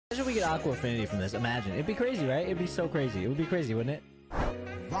Imagine we get Aqua Affinity from this. Imagine. It'd be crazy, right? It'd be so crazy. It would be crazy, wouldn't it?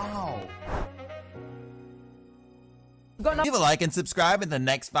 Wow. Leave a like and subscribe in the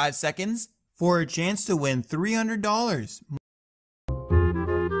next 5 seconds for a chance to win $300.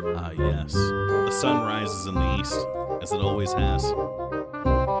 Yes. The sun rises in the east, as it always has.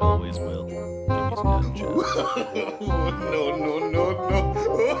 Always will. Give me some chance.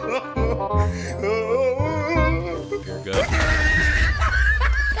 No. You're good.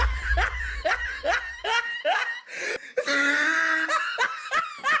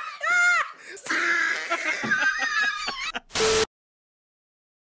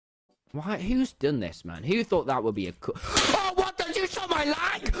 Why? Who's done this, man? Who thought that would be a cool? Oh, what did you show my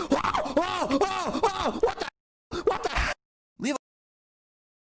leg? Oh, what the? What the? Leave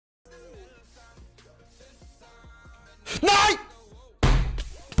No!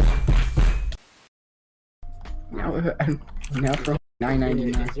 Now for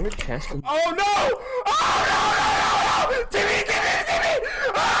 $9.99. Is there a chest? Oh no! Oh no! Timmy!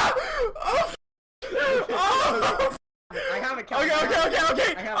 Oh! I have a count. Okay, no!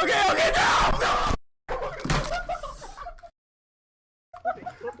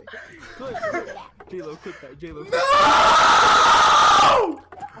 J-Lo, click that, J-Lo. No!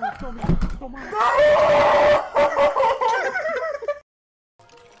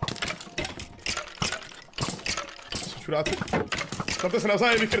 Giurato. Tanto se la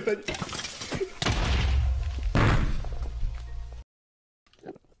sai, mi fratelli.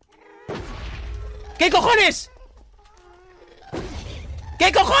 ¿Qué cojones?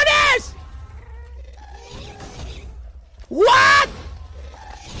 ¿Qué cojones? What?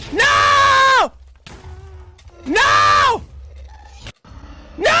 No! No!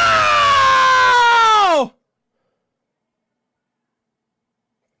 No!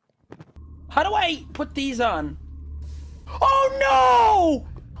 How do I put these on? Oh no!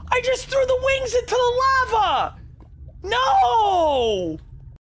 I just threw the wings into the lava! No!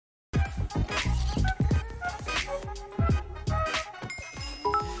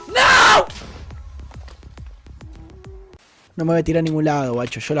 ¡No! No me voy a tirar a ningún lado,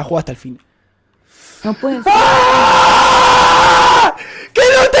 guacho. Yo la juego hasta el fin. No puedes. ¡Ah! ¡Que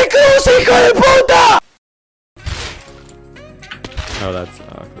no te cruces, hijo de puta! Oh, that's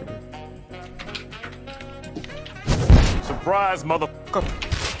awkward. Surprise, motherfucker.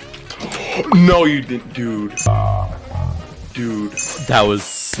 No, you didn't, dude. Dude. That was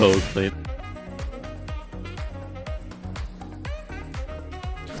so clean.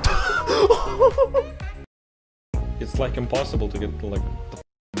 It's like impossible to get like the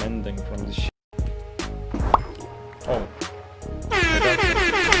mending from this shit. Oh.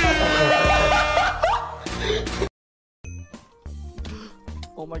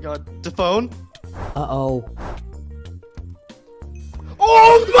 Oh my god. The phone? Uh-oh.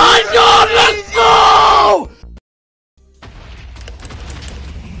 Oh my god, let's go!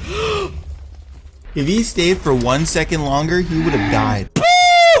 If he stayed for 1 second longer, he would have died.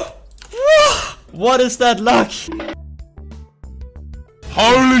 What is that luck?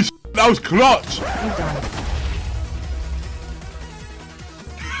 Holy shit, that was clutch!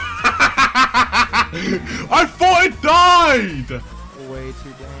 I thought it died! Way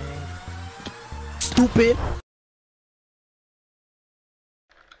too dang. Stupid.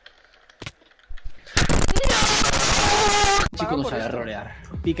 Chico no sabe rolear.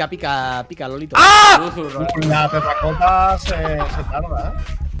 Pica, Lolito. ¡Ah! La terracota se tarda, ¿eh?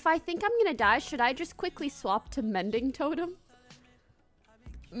 If I think I'm gonna die, should I just quickly swap to Mending Totem?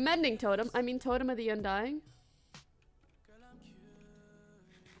 Mending Totem? I mean Totem of the Undying?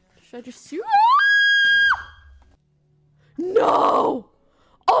 Should I just... No!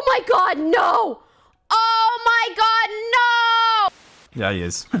 Oh my god, no! Oh my god, no! Yeah, he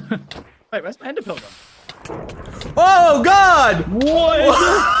is. Wait, where's my ender pilgrim? Oh god! What?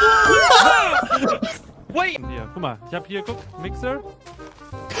 Wait! Hier, guck mal, ich hab hier, guck, Mixer.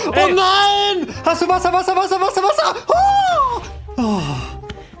 Oh nein! Hast du Wasser? Oh! Oh.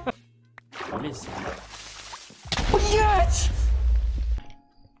 Yes!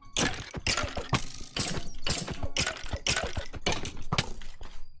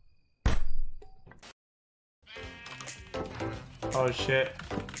 Oh shit.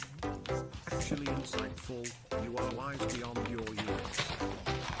 Actually insightful. You are wise beyond your years.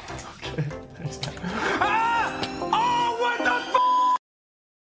 Oh, what the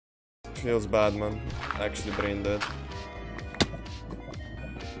f? Feels bad, man. Actually brain dead.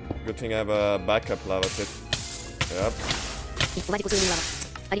 Good thing I have a backup lava pit. Yep.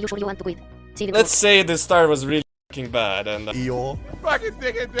 Let's say the start was really fucking bad and Fucking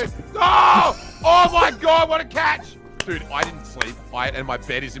thing is this. No! Oh my god, what a catch! Dude, I didn't sleep. And my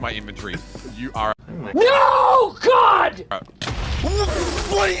bed is in my inventory. You are. No, God!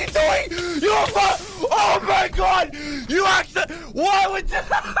 What are you doing? You're oh my God! You actually. Why would you?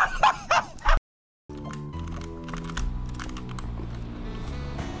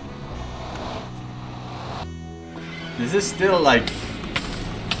 Is this still like...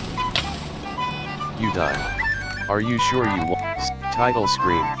 You died. Are you sure you won? Title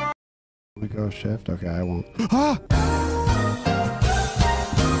screen. We go shift? Okay, I won't.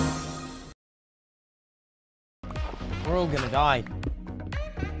 We're all gonna die.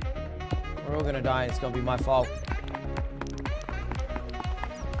 We're all gonna die and it's gonna be my fault.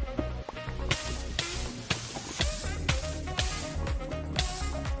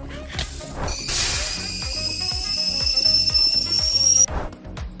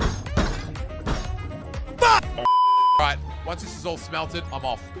 Right, once this is all smelted, I'm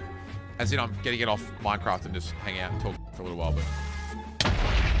off. As in, I'm getting it off Minecraft and just hang out and talk for a little while, but...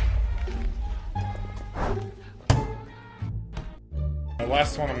 The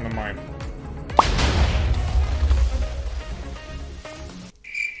last one I'm gonna mine.